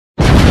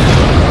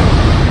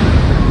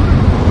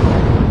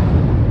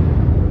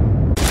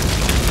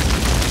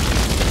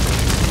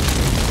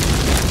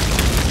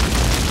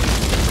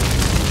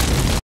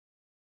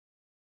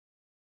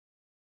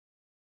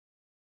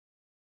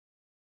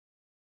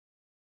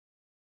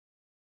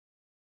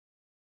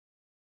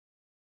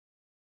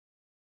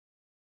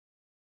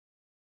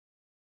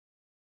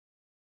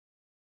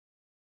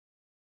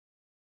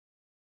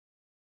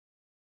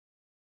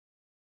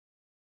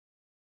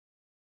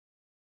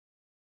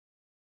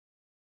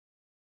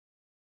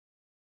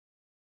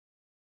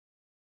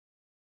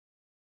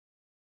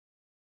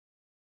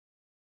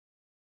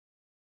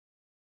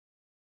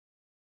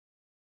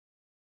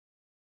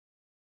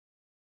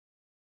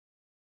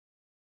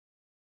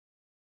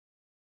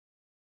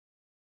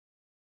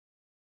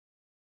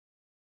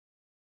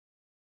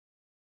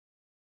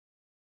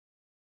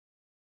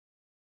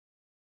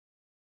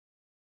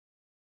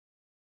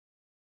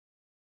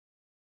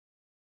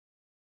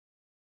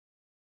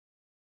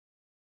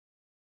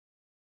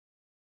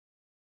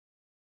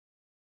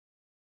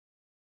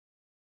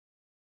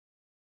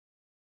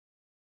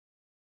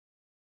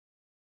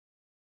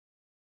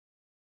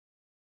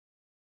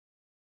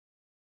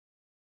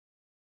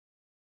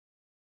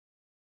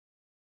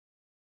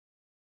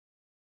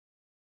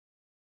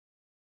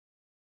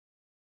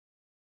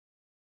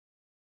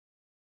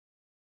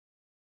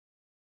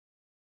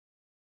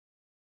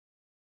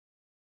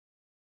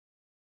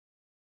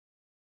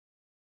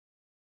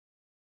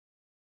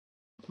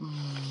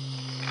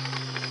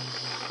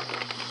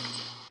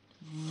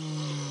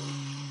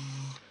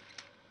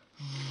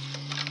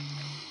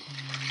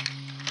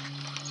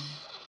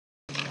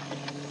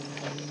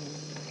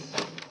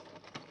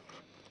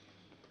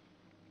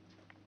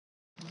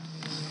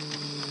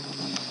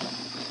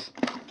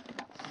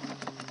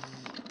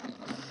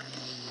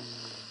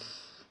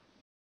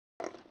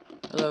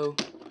Hello.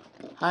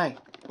 Hi,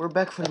 we're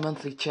back for the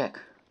monthly check.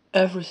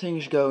 Everything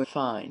is going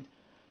fine.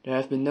 There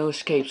have been no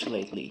escapes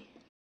lately.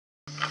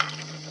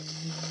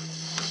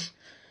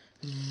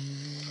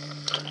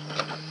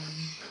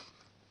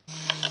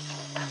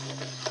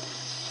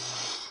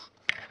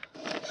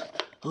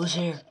 Who's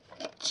here?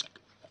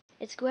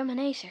 It's Gwen and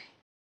Acer.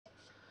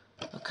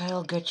 Okay,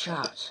 I'll get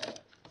shots.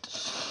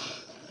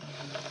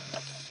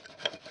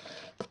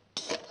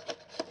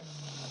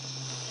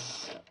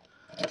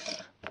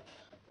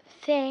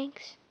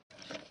 Thanks.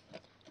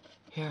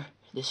 Here,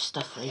 this is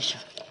stuff for Acer.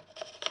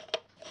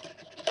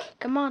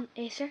 Come on,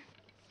 Acer.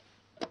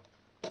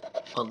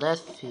 Well, that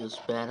feels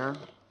better.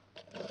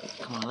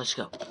 Come on, let's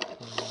go.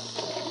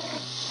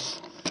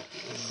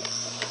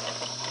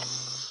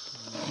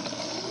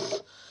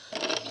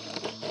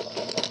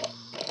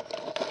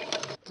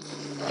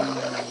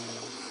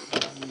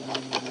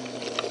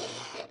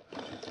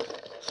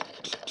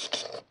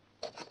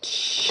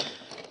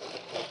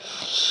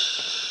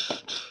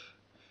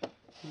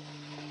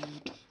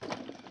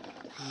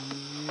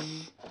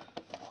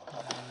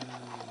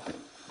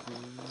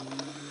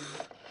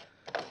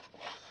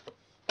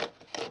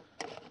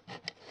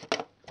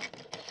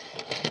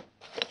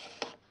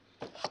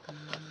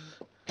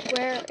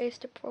 Where is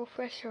the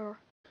professor?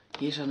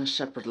 He's on a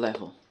separate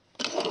level.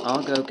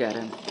 I'll go get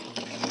him.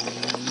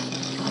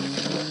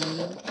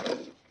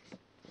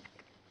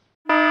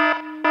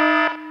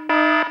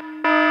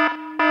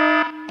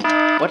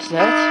 What's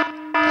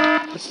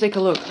that? Let's take a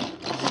look.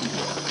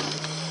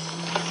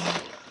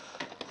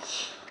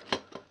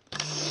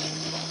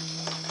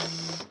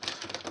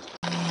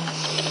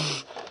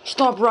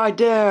 Stop right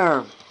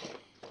there!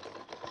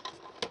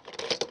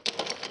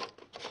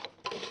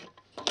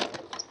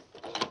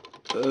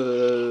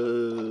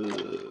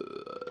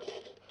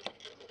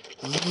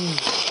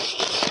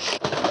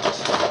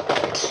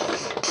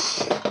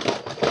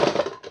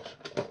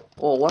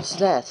 Oh, what's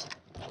that?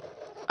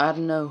 I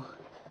don't know.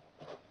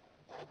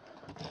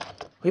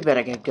 We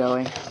better get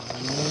going.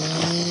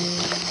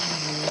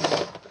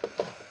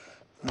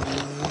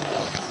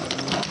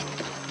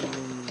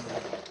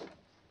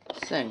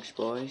 Thanks,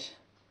 boys.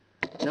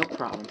 No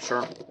problem,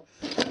 sir.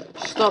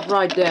 Stop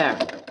right there.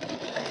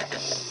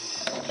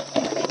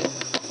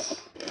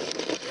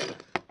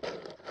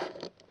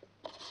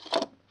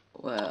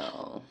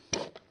 Well,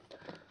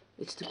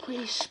 it's the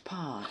pretty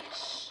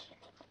spies.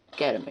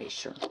 Get him,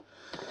 Acer.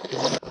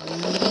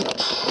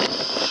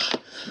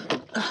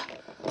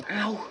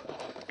 Ow!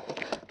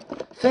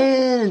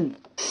 Finn!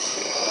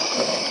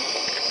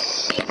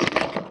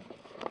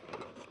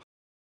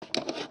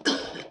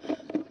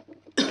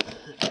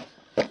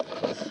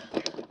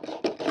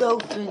 Go,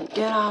 Finn,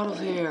 get out of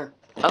here.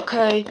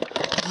 Okay.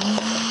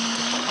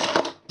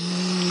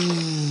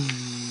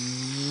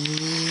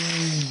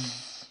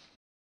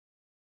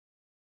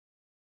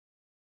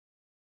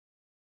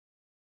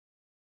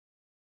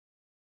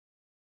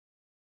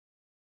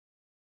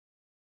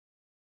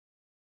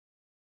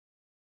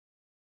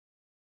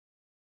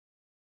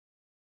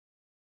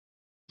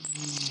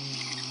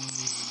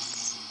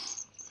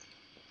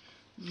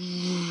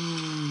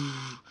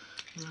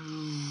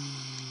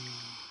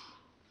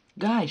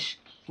 Guys,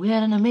 we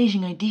had an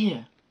amazing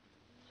idea.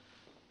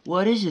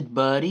 What is it,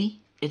 buddy?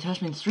 It has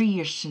been 3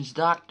 years since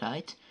Doc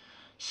died,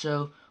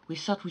 so we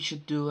thought we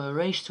should do a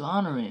race to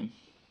honor him.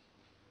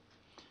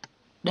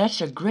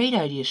 That's a great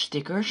idea,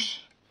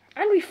 Stickers.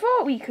 And we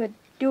thought we could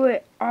do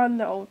it on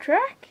the old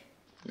track.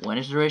 When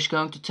is the race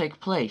going to take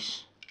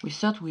place? We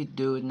thought we'd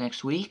do it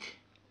next week.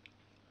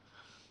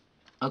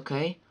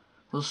 Okay,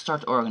 we'll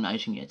start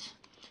organizing it.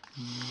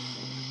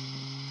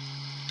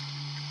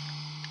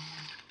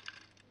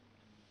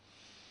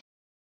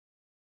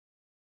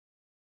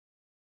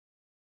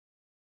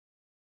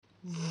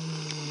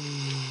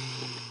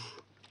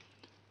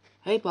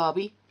 Hey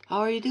Bobby, how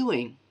are you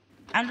doing?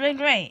 I'm doing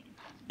great.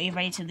 Are you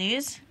ready to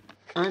lose?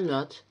 I'm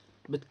not,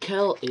 but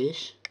Kel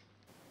is.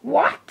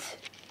 What?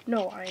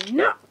 No, I'm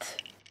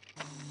not.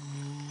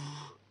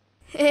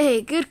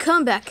 Hey, good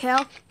comeback,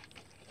 Cal.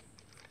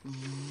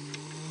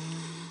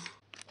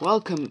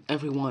 Welcome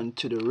everyone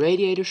to the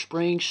Radiator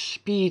Springs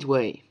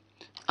Speedway.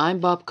 I'm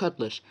Bob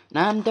Cutlass and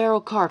I'm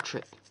Daryl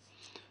Cartrip.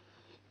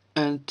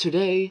 And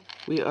today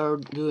we are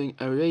doing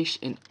a race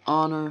in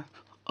honor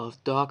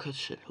of Doc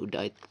Hudson, who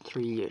died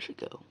 3 years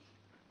ago.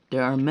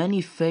 There are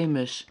many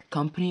famous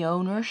company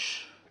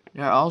owners.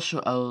 There are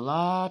also a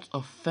lot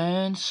of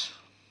fans.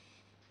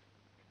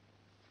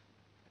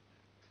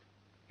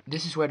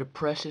 This is where the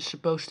press is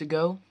supposed to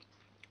go.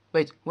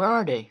 Wait, where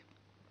are they?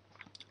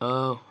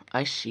 Oh,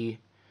 I see.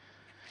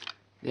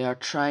 They are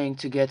trying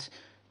to get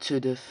to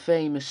the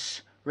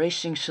famous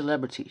racing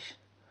celebrities.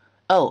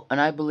 Oh, and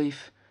I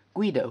believe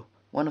Guido,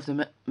 one of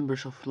the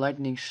members of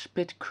Lightning's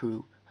pit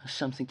crew, has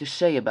something to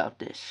say about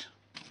this.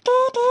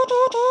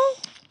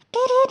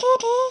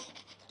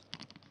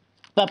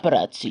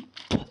 Paparazzi.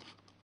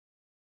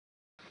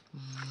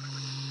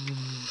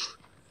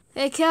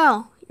 Hey,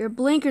 Cal, your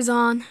blinker's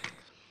on.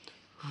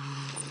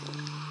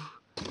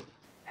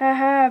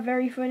 Haha,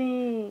 very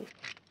funny.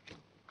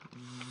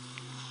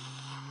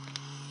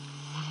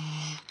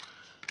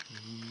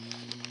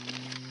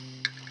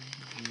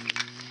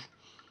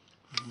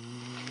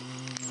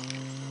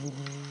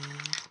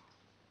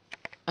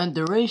 And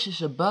the race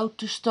is about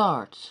to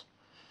start.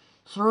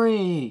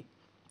 3,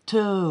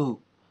 2,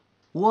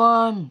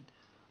 1,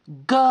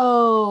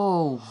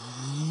 go!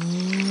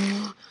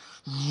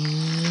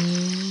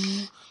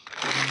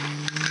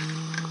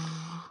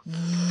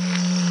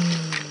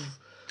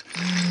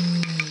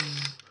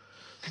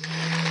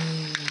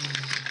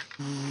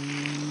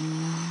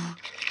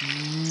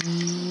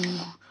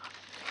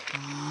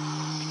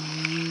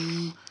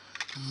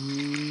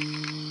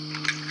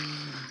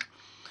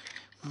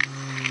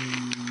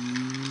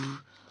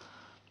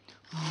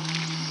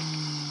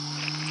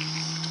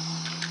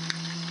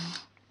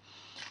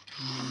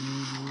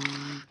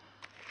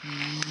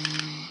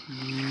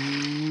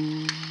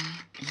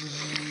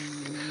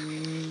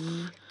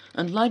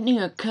 And Lightning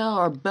and Cal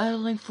are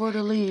battling for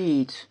the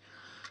lead.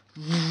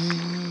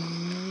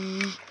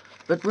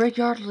 But Rick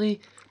Yardley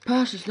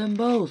passes them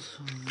both.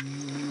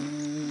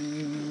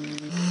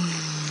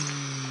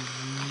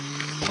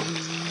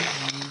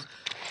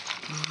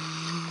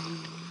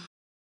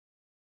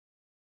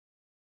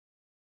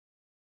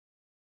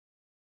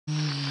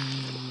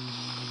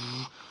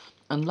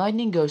 And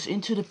Lightning goes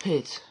into the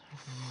pit.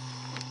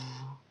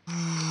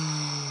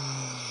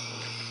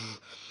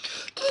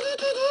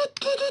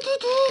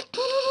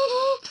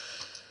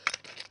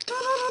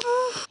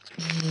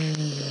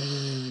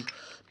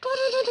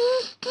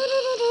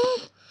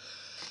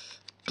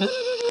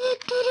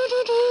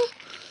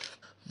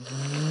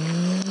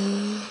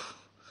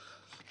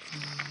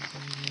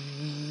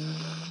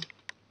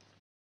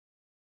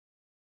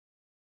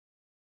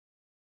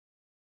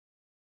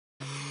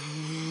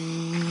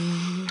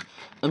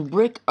 And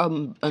Brick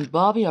and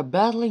Bobby are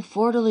battling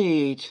for the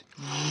lead.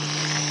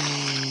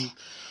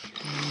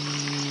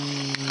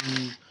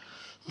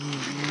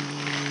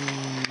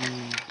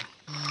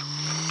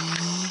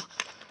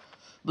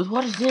 But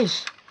what is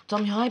this?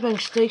 Tommy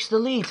Highbanks takes the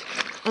lead.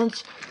 And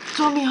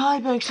Tommy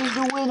Highbanks is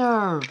the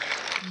winner.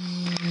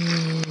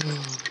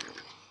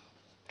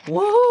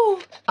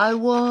 Woohoo! I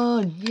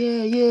won!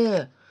 Yeah,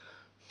 yeah.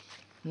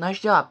 Nice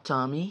job,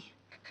 Tommy.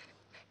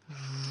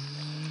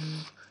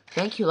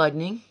 Thank you,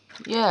 Lightning.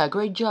 Yeah,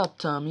 great job,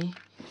 Tommy.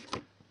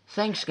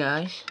 Thanks,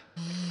 guys.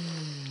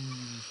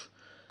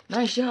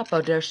 Nice job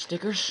out there,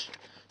 Stickers.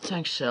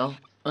 Thanks, Sal.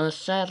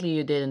 Sadly,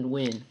 you didn't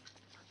win.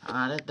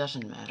 That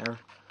doesn't matter.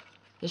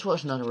 This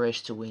was not a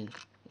race to win.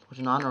 It was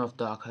in honor of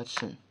Doc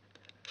Hudson.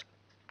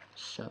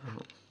 So,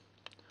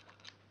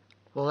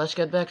 well, let's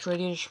get back to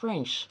Radiator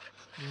Springs.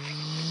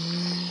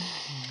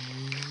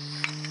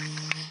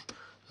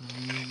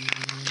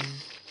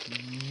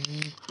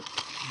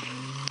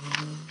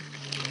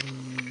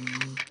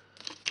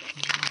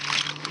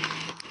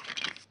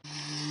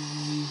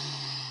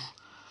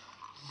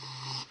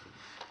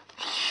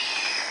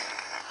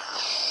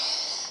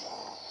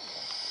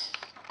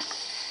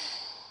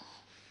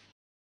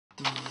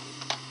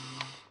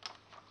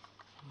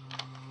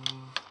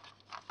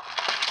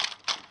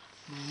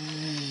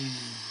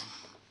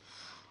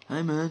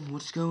 Hey man,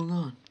 what's going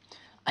on?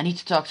 I need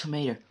to talk to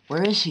Mater.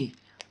 Where is he?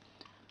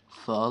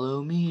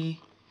 Follow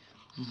me.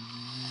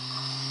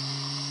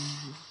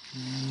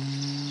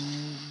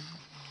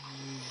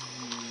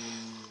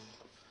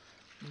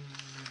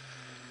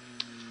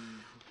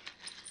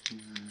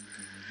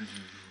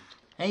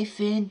 Hey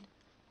Finn,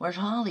 where's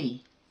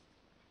Holly?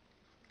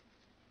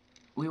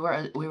 We were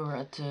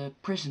at the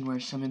prison where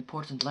some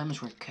important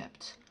lemons were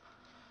kept.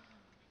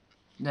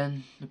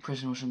 Then the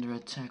prison was under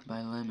attack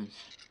by lemons.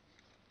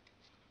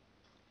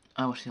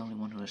 I was the only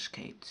one who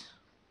escaped.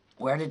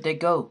 Where did they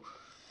go?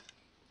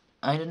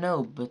 I don't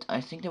know, but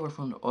I think they were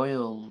from the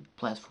oil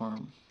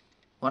platform.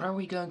 What are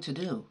we going to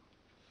do?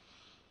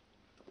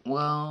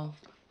 Well,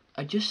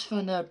 I just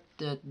found out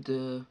that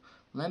the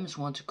lemons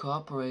want to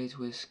cooperate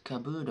with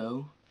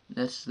Kabuto.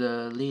 That's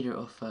the leader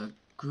of a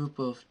group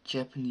of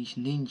Japanese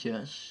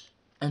ninjas.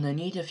 And I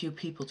need a few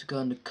people to go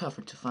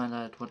undercover to find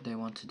out what they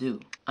want to do.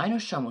 I know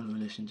someone who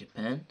lives in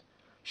Japan.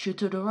 Shoot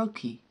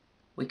Todoroki.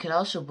 We can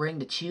also bring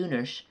the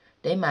tuners.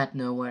 They might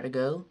know where to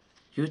go.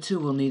 You two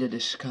will need a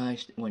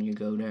disguise when you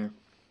go there.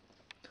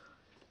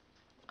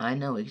 I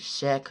know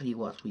exactly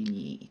what we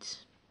need.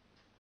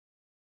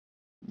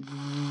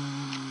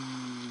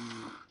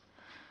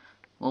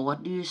 Well,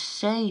 what do you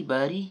say,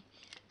 buddy?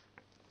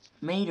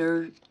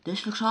 Mater,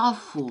 this looks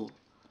awful.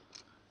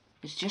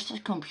 It's just a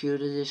computer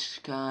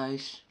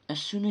disguise. As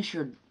soon as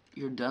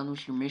you're done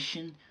with your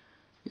mission,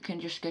 you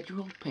can just get your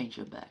old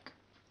painter back.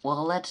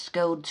 Well, let's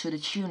go to the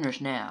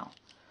tuners now.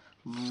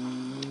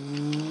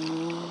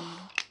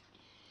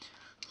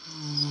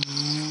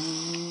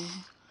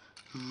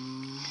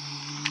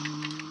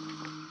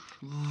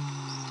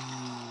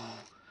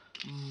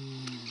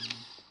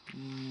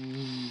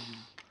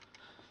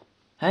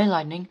 Hey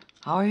Lightning,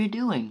 how are you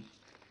doing?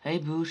 Hey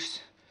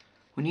Boost,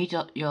 we need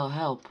your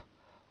help.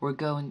 We're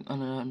going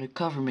on an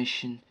undercover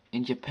mission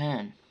in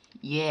Japan.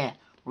 Yeah,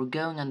 we're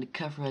going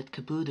undercover at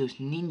Kabuto's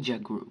ninja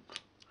group.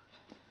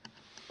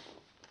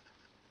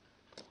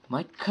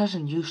 My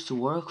cousin used to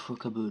work for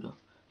Kabuto,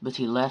 but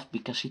he left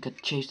because he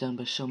got chased down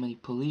by so many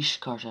police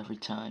cars every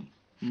time.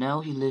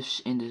 Now he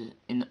lives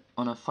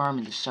on a farm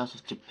in the south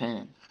of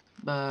Japan.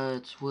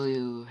 But will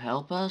you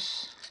help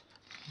us?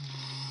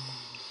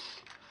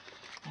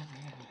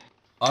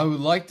 I would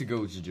like to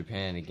go to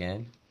Japan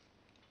again.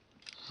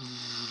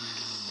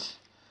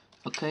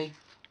 Okay,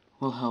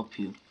 we'll help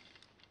you.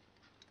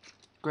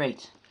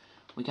 Great.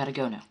 We gotta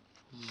go now.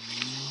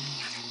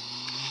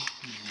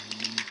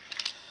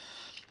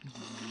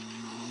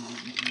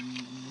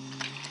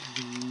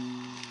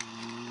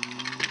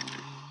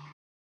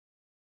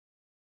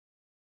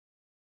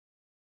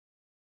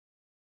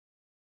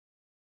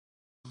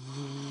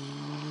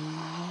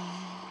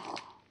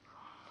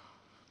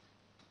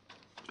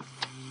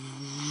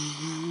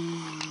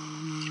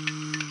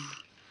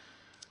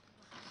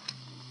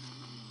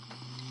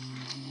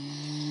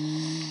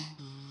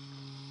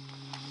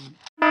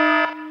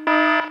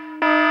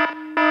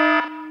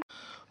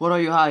 What are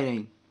you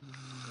hiding?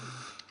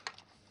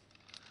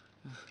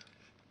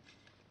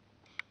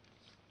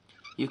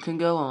 You can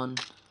go on.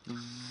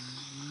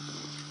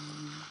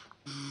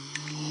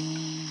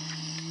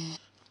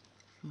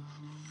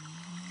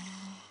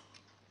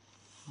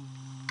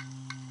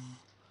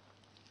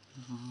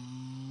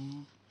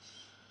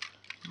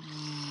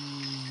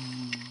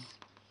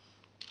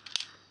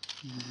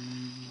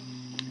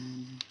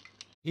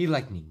 Hey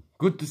Lightning,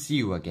 good to see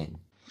you again.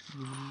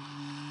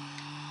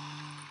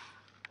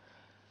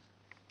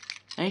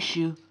 Hey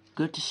Shu,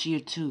 good to see you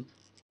too.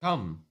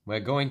 Come, we're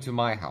going to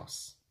my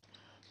house.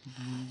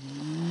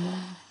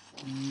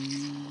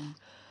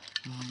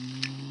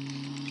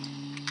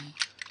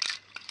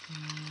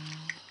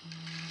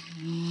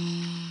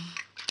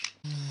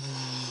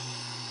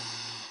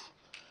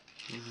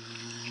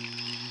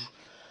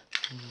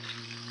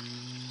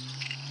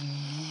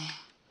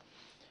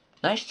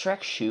 Nice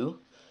track, Shu.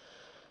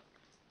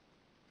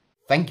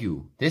 Thank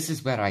you, this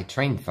is where I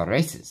trained for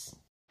races.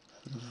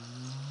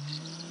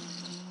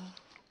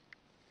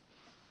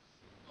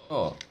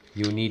 Oh,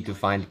 you need to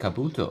find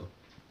Kabuto.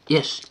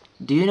 Yes,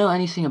 do you know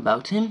anything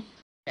about him?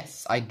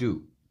 Yes, I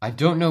do. I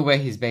don't know where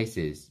his base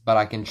is, but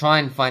I can try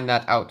and find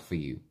that out for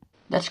you.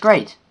 That's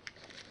great.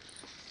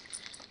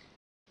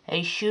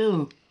 Hey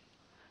Shu,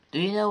 do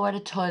you know where the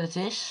toilet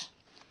is?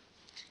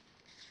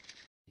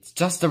 It's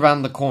just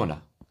around the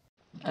corner.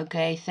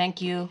 Okay,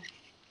 thank you.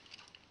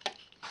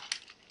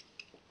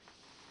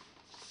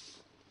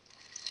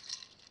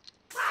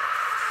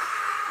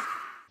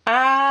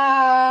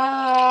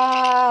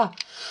 Ah!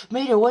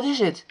 Mater, what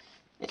is it?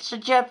 It's a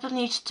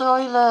Japanese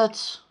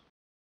toilet.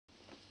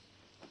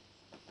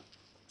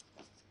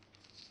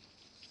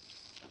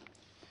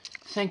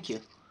 Thank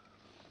you.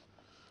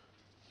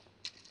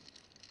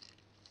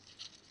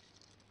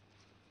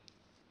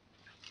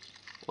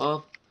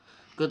 Well,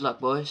 good luck,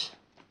 boys.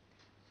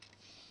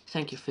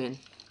 Thank you, Finn.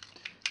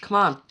 Come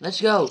on,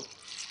 let's go.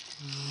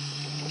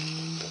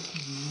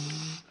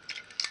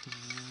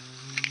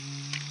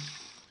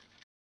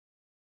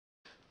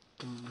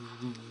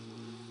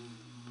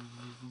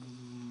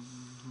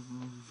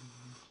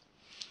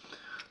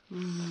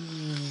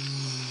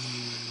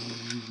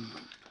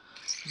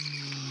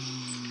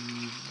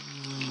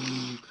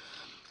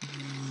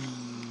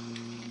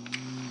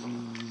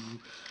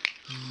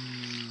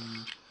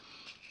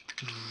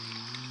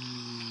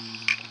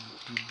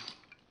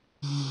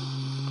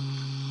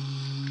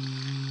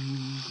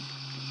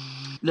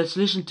 Let's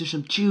listen to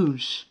some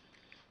tunes.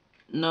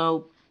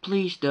 No,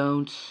 please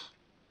don't.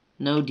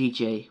 No,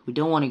 DJ, we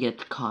don't want to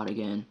get caught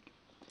again.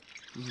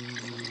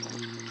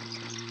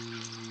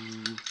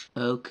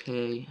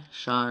 Okay,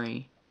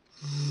 sorry.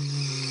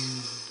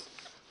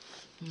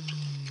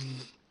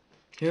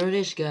 Here it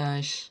is,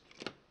 guys.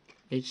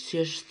 It's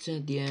just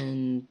at the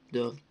end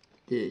of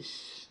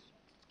this.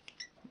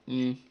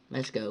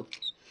 Let's go.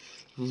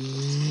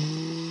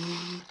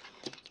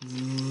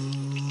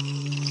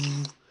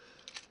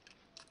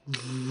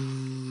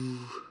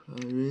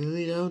 I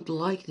really don't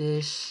like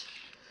this.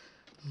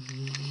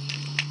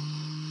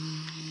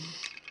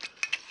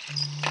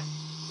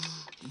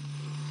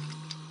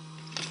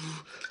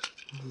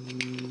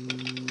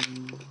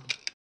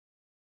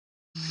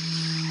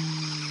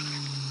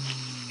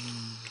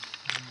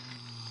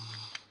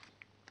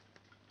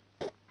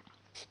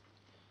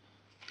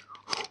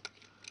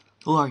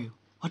 Who are you?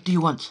 What do you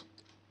want?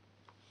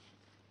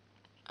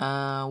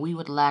 We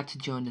would like to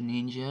join the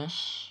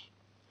ninjas.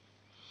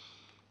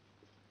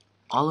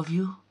 All of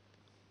you?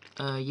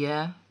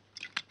 Yeah.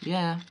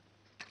 Yeah,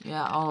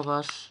 all of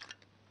us.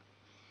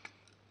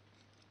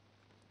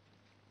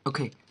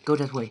 Okay, go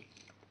that way.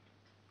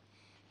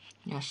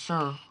 Yes,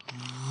 sir.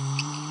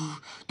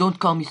 Don't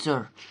call me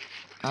sir.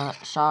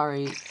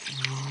 Sorry.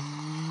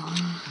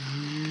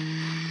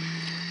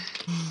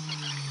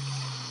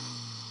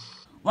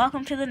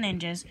 Welcome to the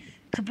ninjas.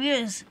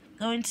 Kabuto's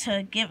going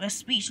to give a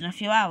speech in a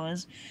few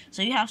hours,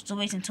 so you have to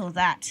wait until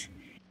that.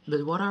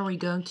 But what are we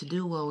going to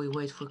do while we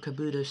wait for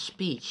Kabuto's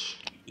speech?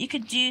 You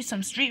could do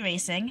some street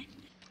racing.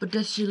 But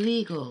that's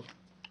illegal.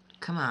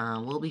 Come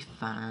on, we'll be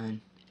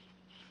fine.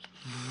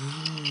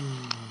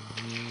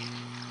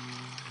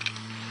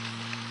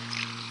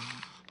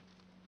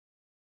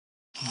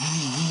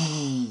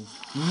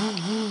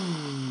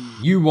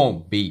 You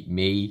won't beat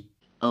me.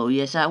 Oh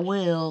yes, I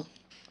will.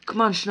 Come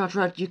on,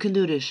 Snotrot, you can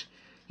do this.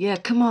 Yeah,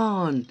 come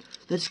on.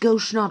 Let's go,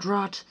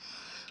 Snotrot.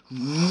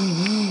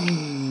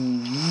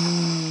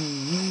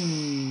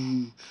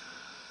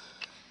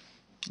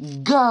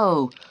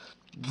 Go.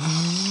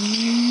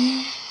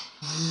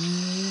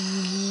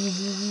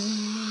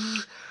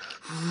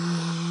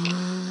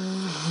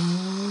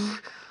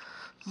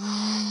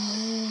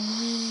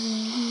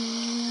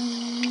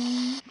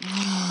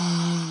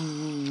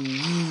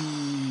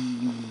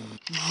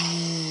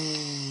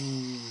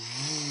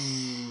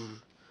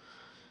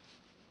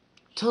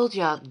 Told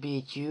you I'd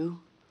beat you.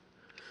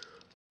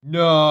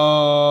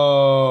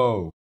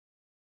 No!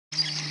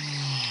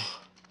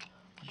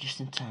 Just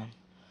in time.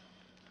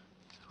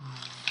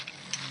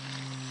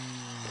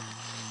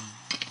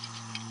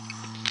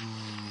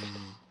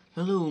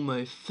 Hello,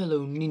 my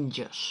fellow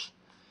ninjas.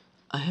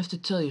 I have to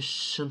tell you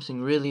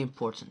something really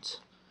important.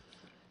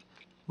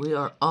 We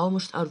are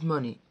almost out of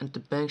money and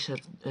the banks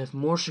have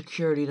more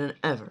security than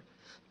ever.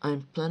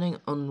 I'm planning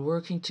on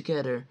working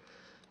together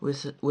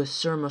with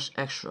Surmas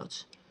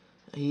Exrod.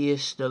 He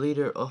is the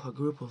leader of a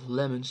group of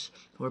lemons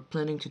who are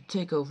planning to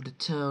take over the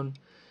town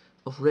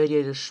of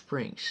Radiator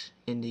Springs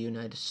in the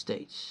United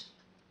States.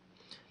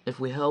 If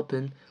we help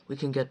him, we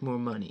can get more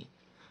money.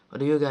 What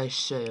do you guys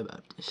say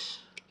about this?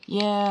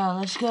 Yeah,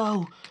 let's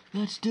go.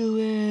 Let's do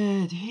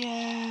it.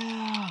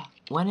 Yeah.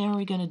 When are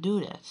we gonna do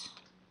that?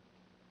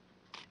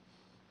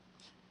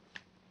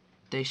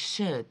 They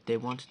said they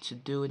wanted to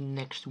do it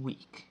next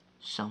week,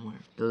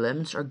 somewhere. The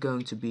lemons are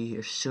going to be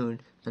here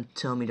soon and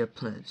tell me their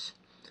plans.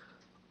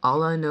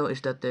 All I know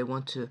is that they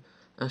want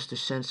us to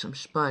send some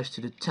spies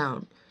to the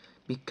town,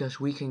 because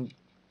we can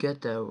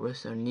get there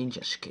with our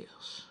ninja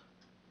skills.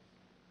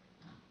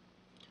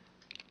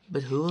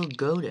 But who will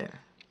go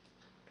there?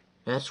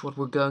 That's what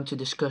we're going to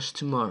discuss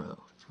tomorrow.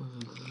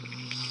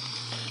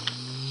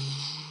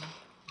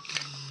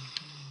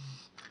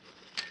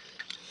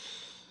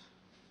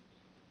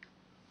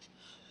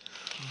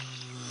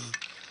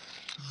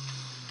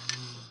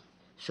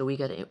 So we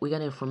got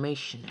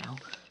information now.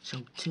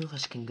 So 2 of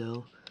us can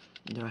go,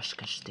 and the rest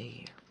can stay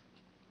here.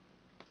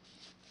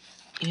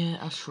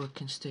 Yeah, us 4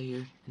 can stay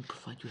here and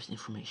provide you with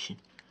information.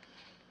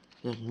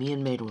 Then me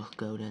and Maid will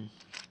go then.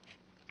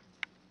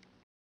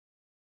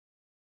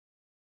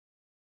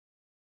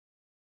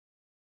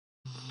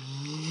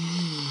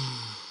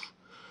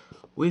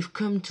 We've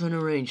come to an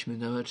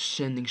arrangement about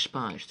sending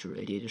spies to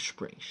Radiator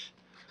Springs.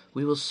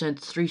 We will send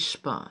 3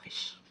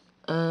 spies.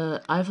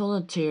 I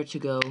volunteer to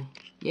go.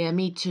 Yeah,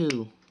 me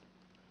too.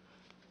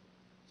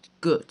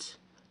 Good.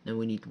 Then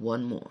we need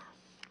 1 more.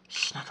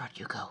 Snotrot,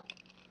 you go.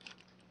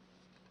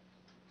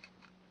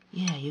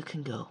 Yeah, you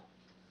can go.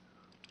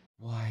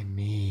 Why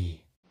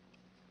me?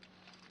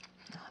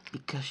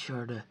 Because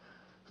you're the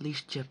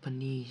least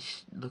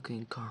Japanese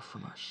looking car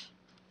from us.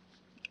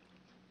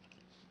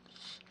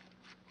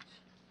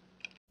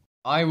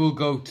 I will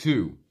go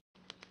too.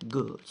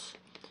 Good.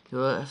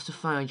 You'll have to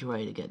find your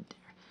way to get there.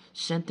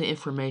 Send the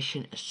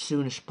information as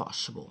soon as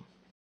possible.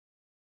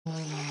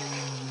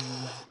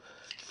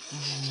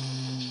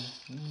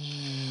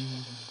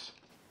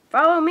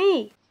 Follow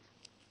me.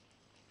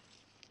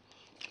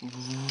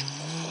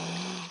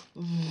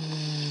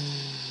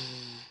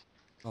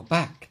 Go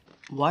back.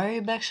 Why are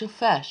you back so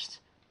fast?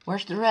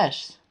 Where's the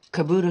rest?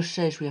 Kabuto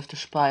says we have to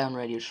spy on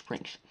Radiator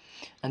Springs,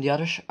 and the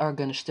others are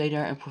gonna stay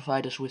there and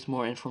provide us with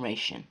more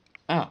information.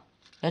 Oh,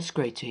 that's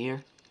great to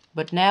hear.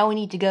 But now we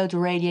need to go to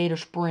Radiator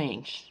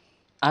Springs.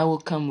 I will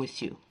come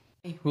with you.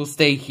 I will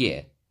stay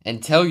here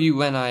and tell you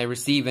when I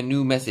receive a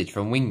new message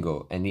from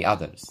Wingo and the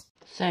others.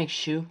 Thanks,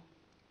 Shu.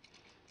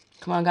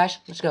 Come on, guys,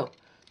 let's go.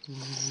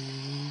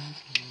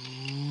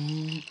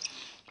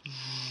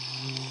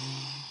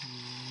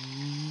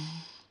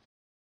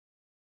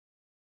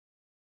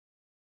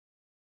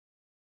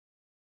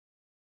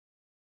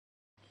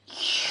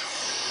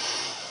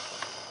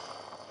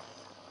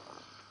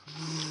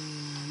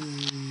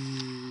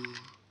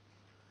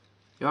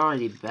 You're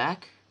already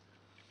back?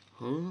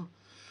 Huh?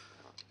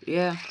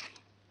 Yeah.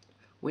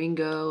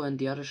 Wingo and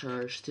the others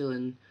are still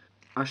in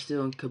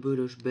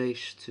Kabuto's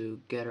base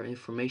to gather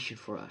information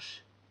for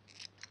us.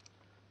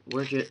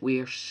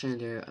 We are sent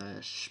there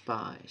as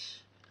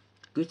spies.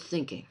 Good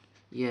thinking.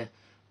 Yeah.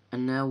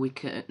 And now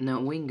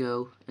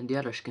Wingo and the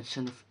others can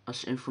send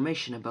us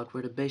information about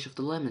where the base of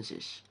the lemons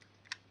is.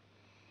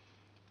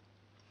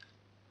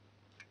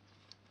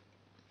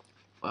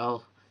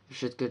 Well, you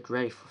should get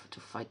ready to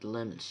fight the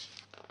lemons.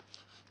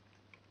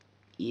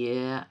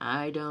 Yeah,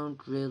 I don't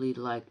really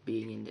like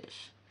being in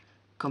this.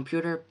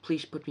 Computer,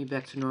 please put me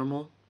back to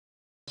normal.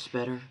 That's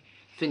better.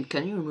 Finn,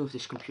 can you remove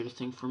this computer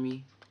thing for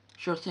me?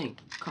 Sure thing,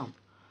 come.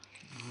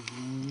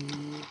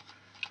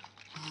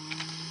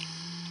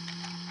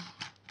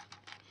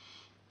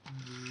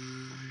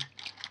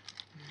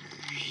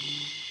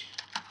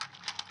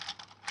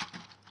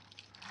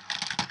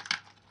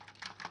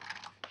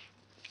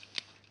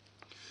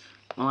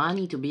 Well, I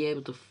need to be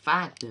able to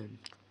fight them.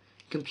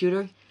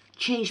 Computer,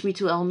 change me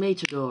to El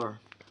Matador.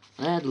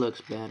 That looks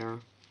better.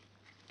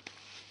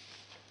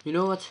 You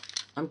know what?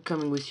 I'm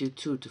coming with you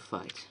too to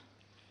fight.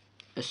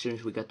 As soon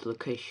as we get the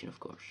location, of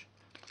course.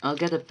 I'll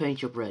get the paint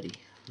job ready.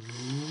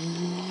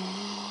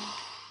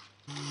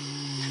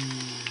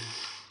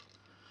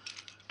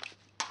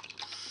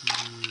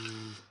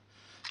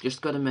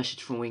 Just got a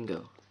message from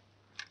Wingo.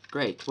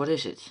 Great, what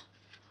is it?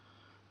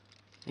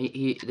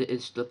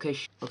 It's the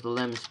location of the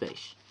lemon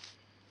space.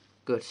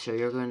 Good, so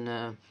you're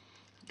gonna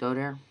go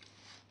there?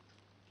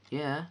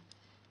 Yeah.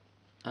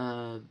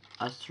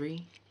 Us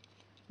three?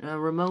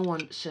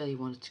 Ramon said he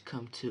wanted to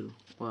come too.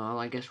 Well,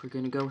 I guess we're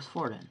gonna go with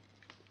 4 then.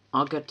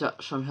 I'll get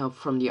some help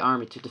from the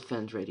army to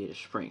defend Radiator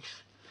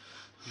Springs.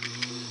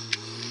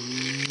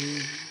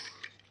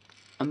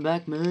 I'm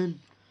back, man.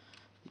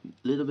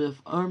 Little bit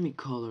of army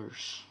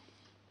colors.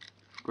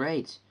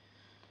 Great.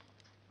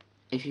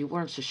 If you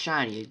weren't so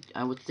shiny,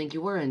 I would think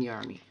you were in the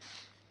army.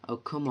 Oh,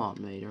 come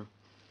on, Mater.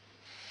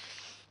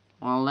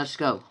 Well, let's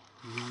go.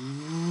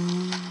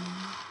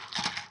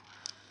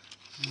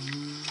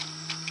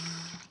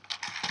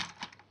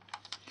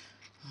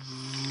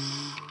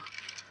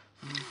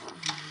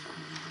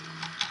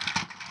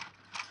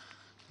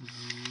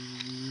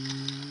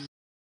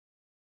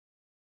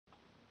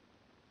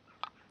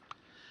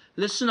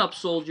 Listen up,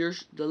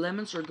 soldiers. The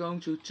lemons are going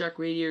to attack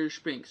Radiator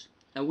Springs,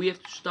 and we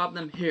have to stop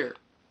them here.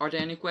 Are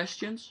there any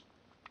questions?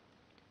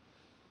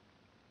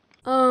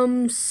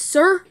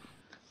 Sir?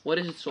 What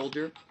is it,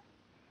 soldier?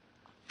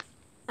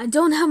 I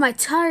don't have my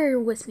tire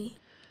with me.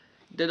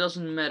 That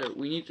doesn't matter.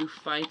 We need to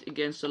fight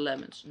against the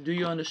lemons. Do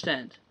you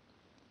understand?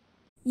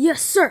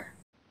 Yes, sir.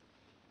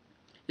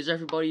 Is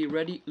everybody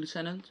ready,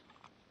 Lieutenant?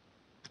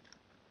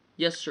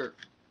 Yes, sir.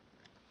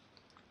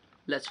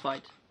 Let's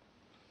fight.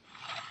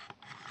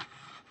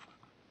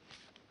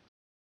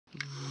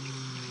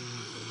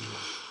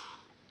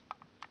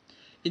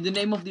 In the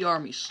name of the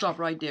army, stop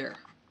right there.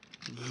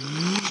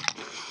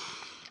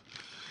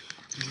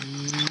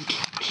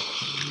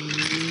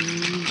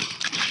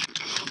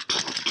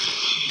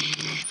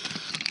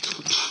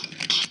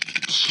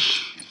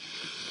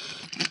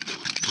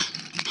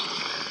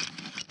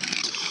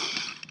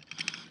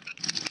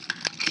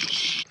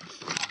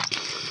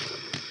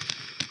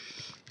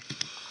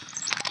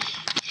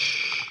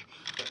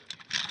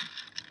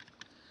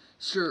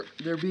 Sir,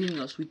 they're beating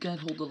us. We can't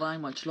hold the line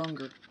much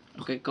longer.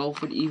 Okay, call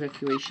for the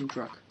evacuation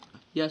truck.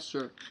 Yes,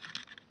 sir.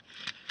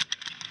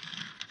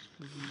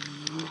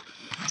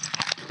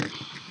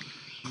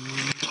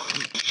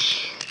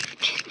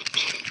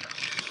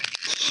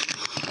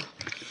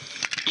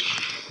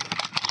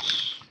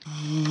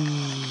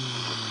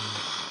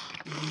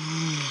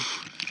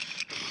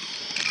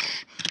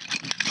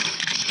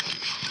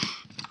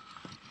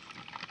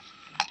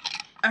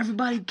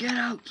 Everybody get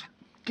out!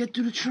 Get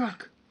to the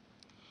truck!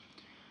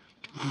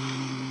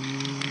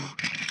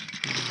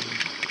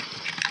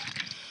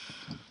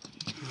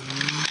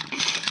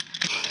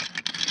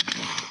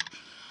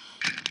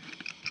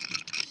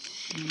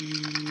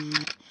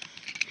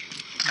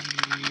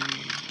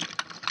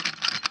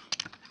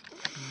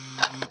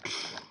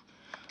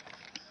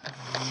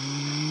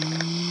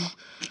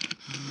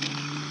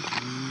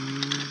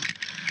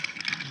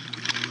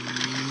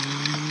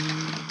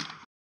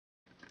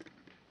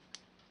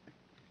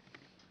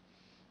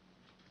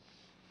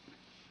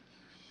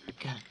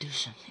 Gotta do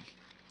something.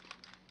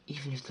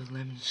 Even if the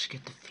lemons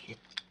get defeated,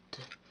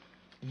 the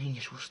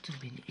ninjas will still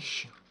be an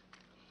issue.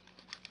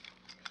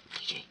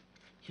 DJ,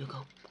 you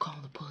go call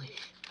the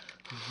police.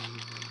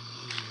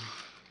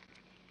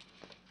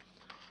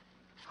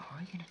 How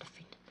are you gonna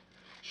defeat them?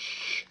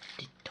 Shh,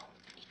 they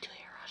don't need to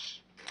hear us.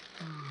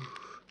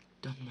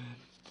 Done, man.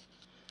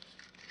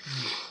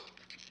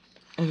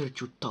 I heard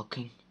you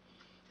talking.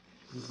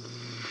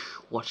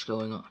 What's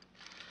going on?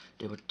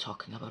 They were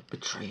talking about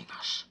betraying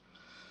us.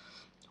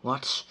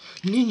 What?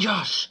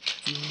 Ninjas!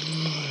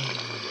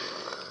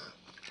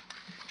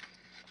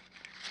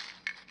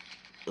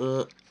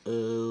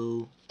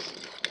 Uh-oh.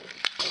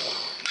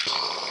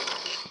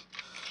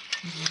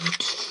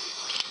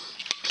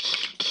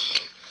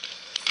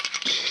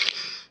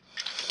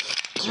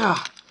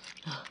 I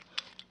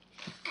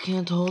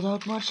can't hold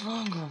out much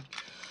longer.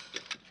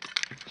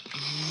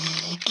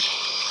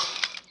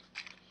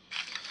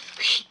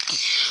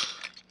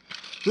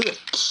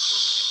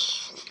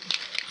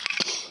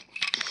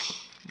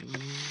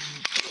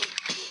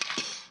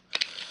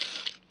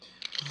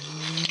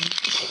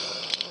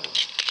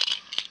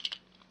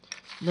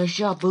 Nice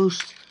job,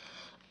 Boost.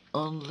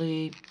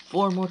 Only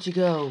 4 more to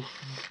go.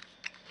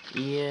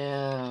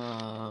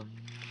 Yeah.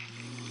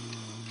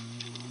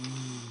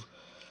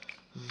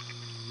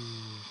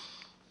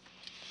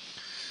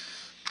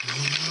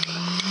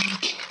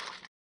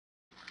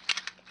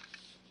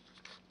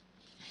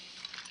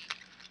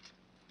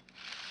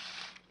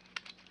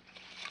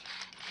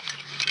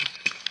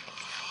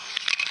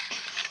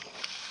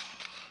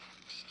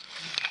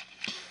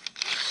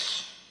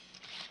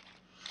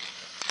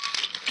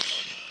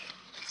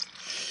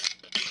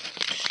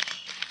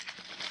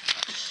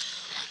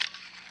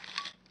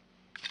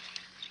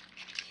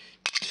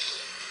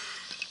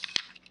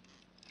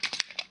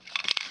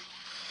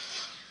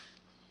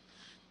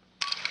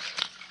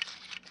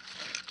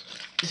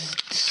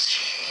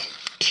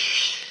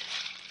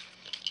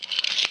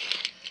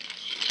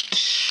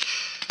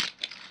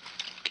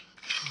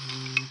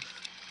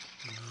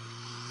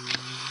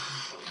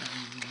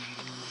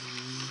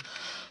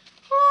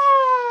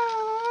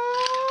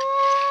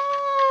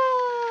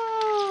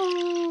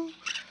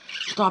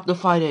 stop the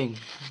fighting.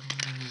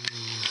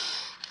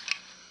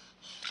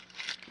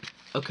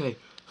 Okay,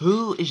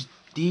 who is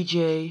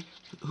DJ?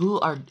 Who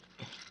are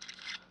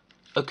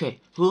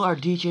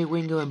DJ,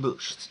 Wingo, and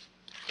Boost?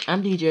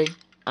 I'm DJ,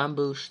 I'm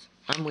Boost,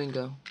 I'm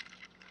Wingo.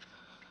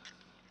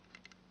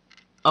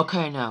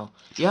 Okay, now,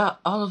 yeah,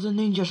 all of the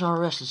ninjas are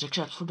arrested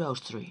except for those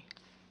three.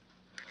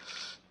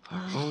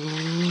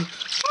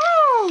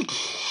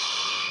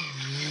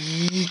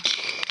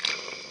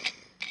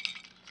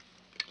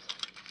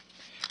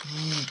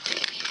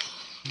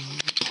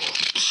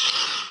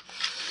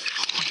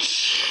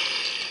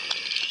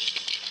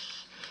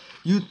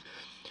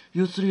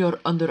 You three are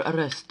under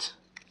arrest.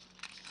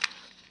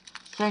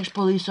 Thanks,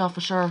 police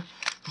officer.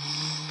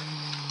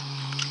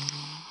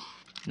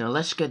 Now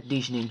let's get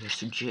these ninjas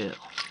to jail.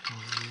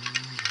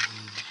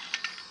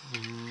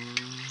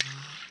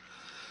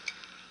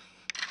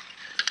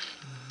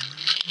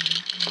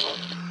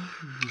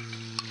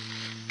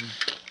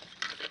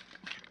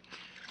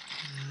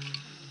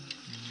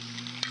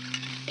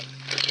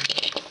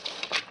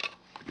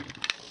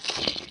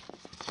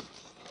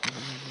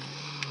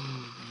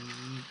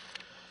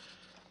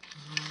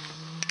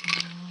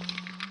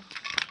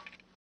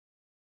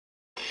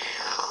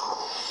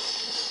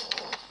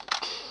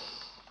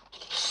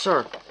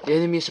 Sir, the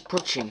enemy is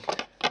approaching.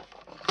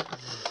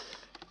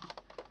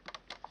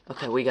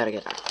 Okay, we gotta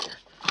get out of here.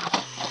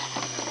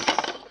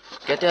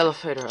 Get the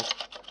elevator up.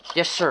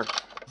 Yes, sir.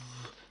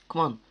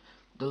 Come on,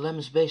 the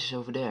Lemon's base is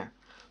over there.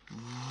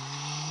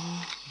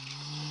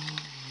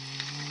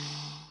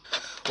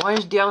 Why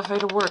is the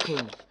elevator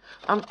working?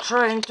 I'm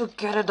trying to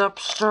get it up,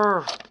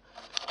 sir.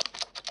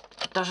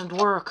 It doesn't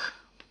work.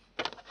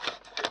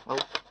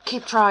 Well,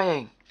 keep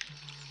trying.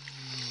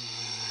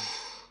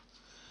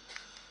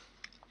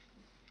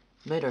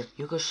 Mater,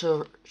 you go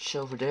search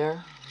over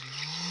there.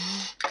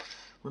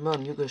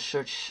 Ramon, you go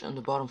search on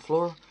the bottom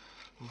floor.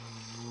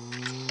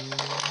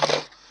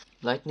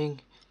 Lightning,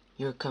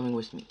 you're coming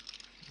with me.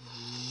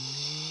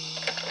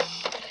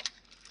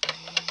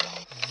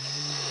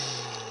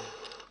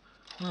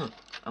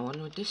 I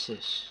wonder what this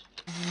is.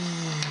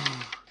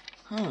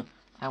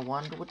 I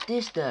wonder what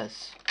this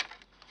does.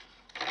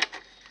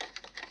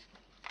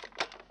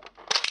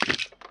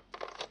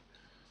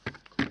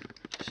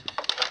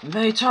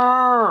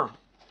 Mater!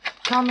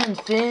 Come in,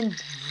 Finn!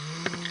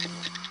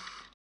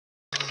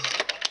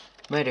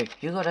 Mater,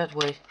 you go that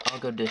way, I'll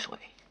go this way.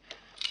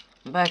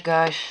 I'm back,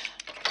 guys.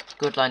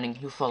 Good, Lightning,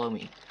 you follow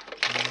me.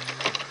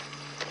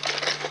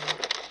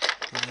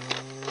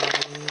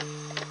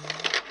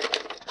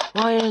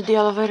 Why isn't the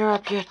elevator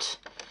up yet?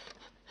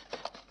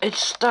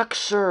 It's stuck,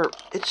 sir.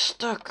 It's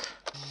stuck.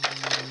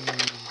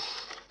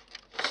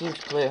 Seems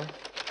clear.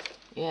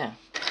 Yeah.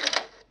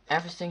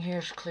 Everything here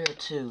is clear,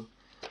 too.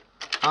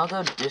 I'll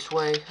go this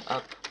way,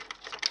 up.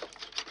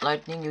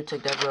 Lightning, you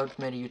take that road.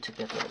 Maybe you take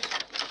that road.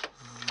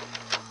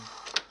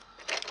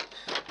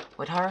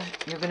 Wait, how are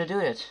you gonna do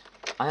it?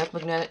 I have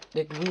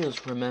magnetic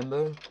wheels,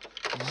 remember?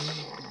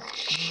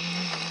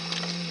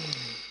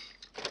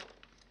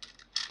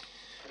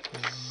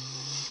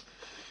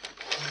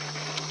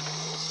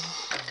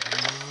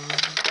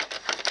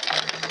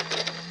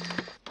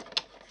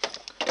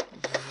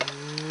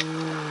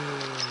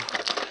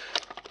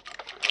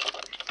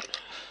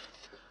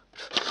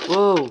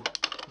 Whoa!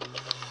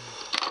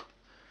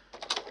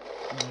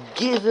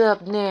 Give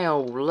up now,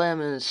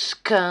 lemon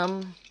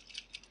scum!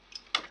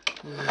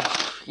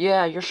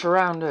 Yeah, you're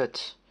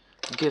surrounded.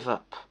 Give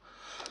up.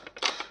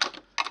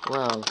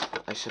 Well,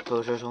 I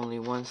suppose there's only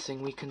one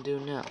thing we can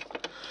do now.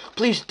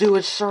 Please do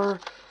it,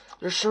 sir!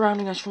 They're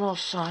surrounding us from all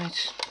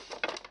sides.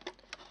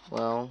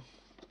 Well,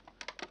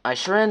 I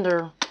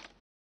surrender.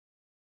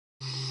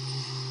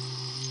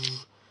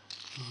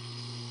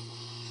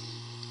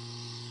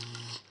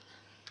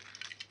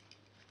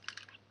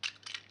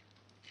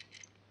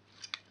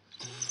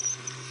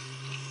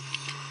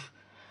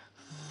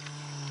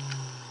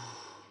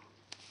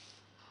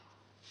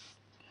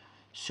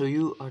 So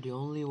you are the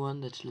only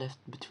one that's left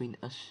between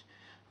us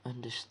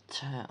and this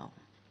town.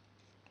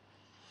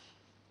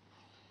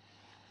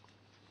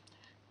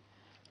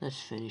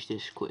 Let's finish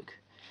this quick.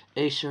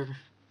 Acer,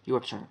 your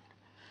turn.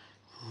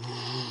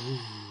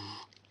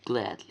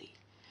 Gladly.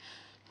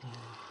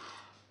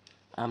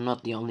 I'm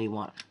not the only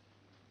one.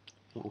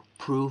 We'll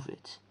prove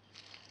it.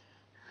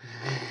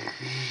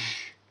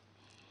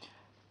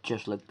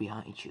 Just look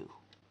behind you.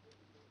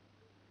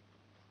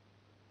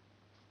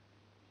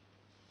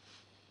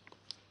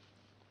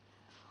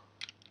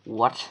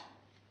 What?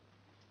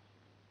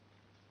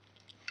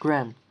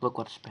 Graham, look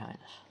what's behind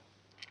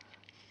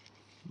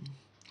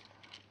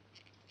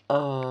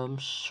us.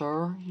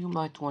 Sir, you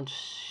might want to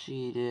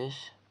see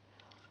this.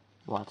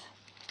 What?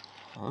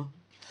 Huh?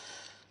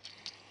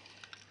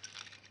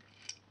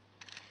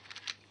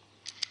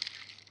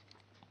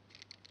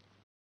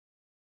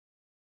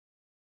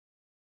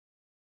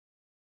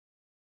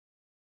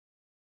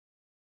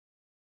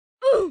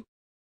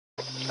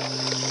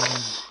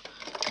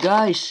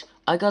 Guys,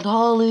 I got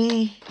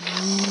Holly.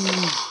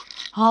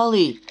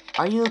 Holly,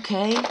 are you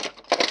okay?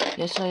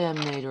 Yes, I am,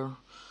 Nader.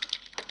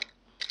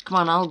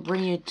 Come on, I'll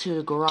bring you to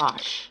the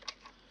garage.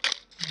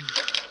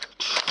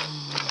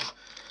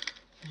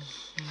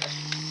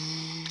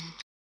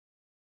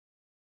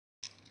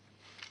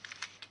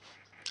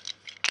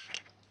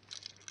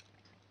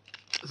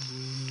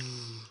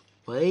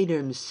 Hey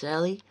there, Miss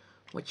Sally.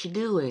 What you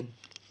doing?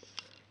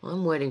 Well,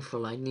 I'm waiting for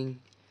lightning.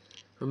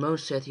 Ramon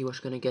said he was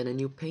gonna get a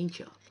new paint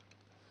job.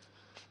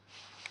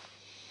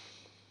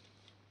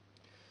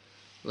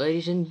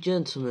 Ladies and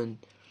gentlemen,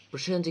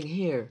 presenting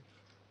here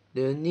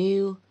the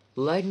new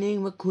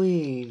Lightning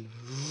McQueen.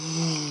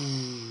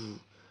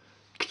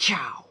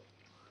 Ka-chow!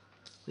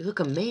 We look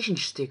amazing,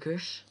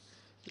 stickers.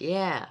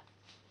 Yeah,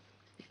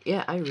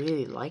 I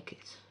really like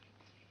it.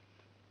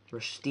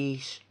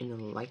 Prestige in a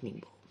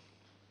lightning bolt.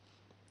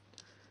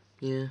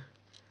 Yeah,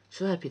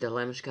 so happy that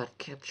Lemons got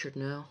captured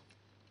now.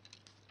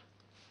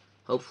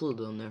 Hopefully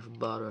they'll never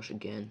bother us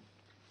again.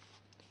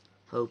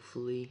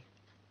 Hopefully.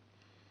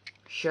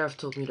 Sheriff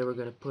told me they were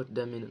gonna put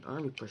them in an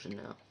army prison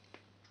now.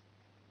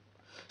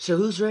 So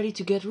who's ready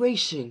to get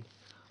racing?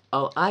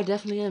 Oh, I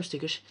definitely am,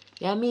 stickers.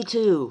 Yeah, me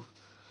too.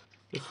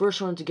 The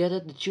first one to get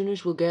it, the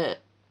tuners will get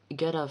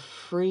a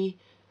free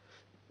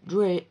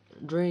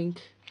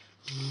drink.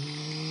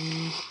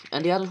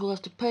 And the others will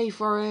have to pay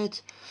for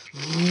it.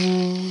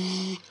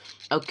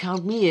 Oh,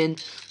 count me in.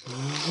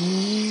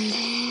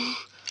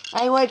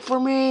 Hey, wait for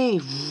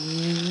me.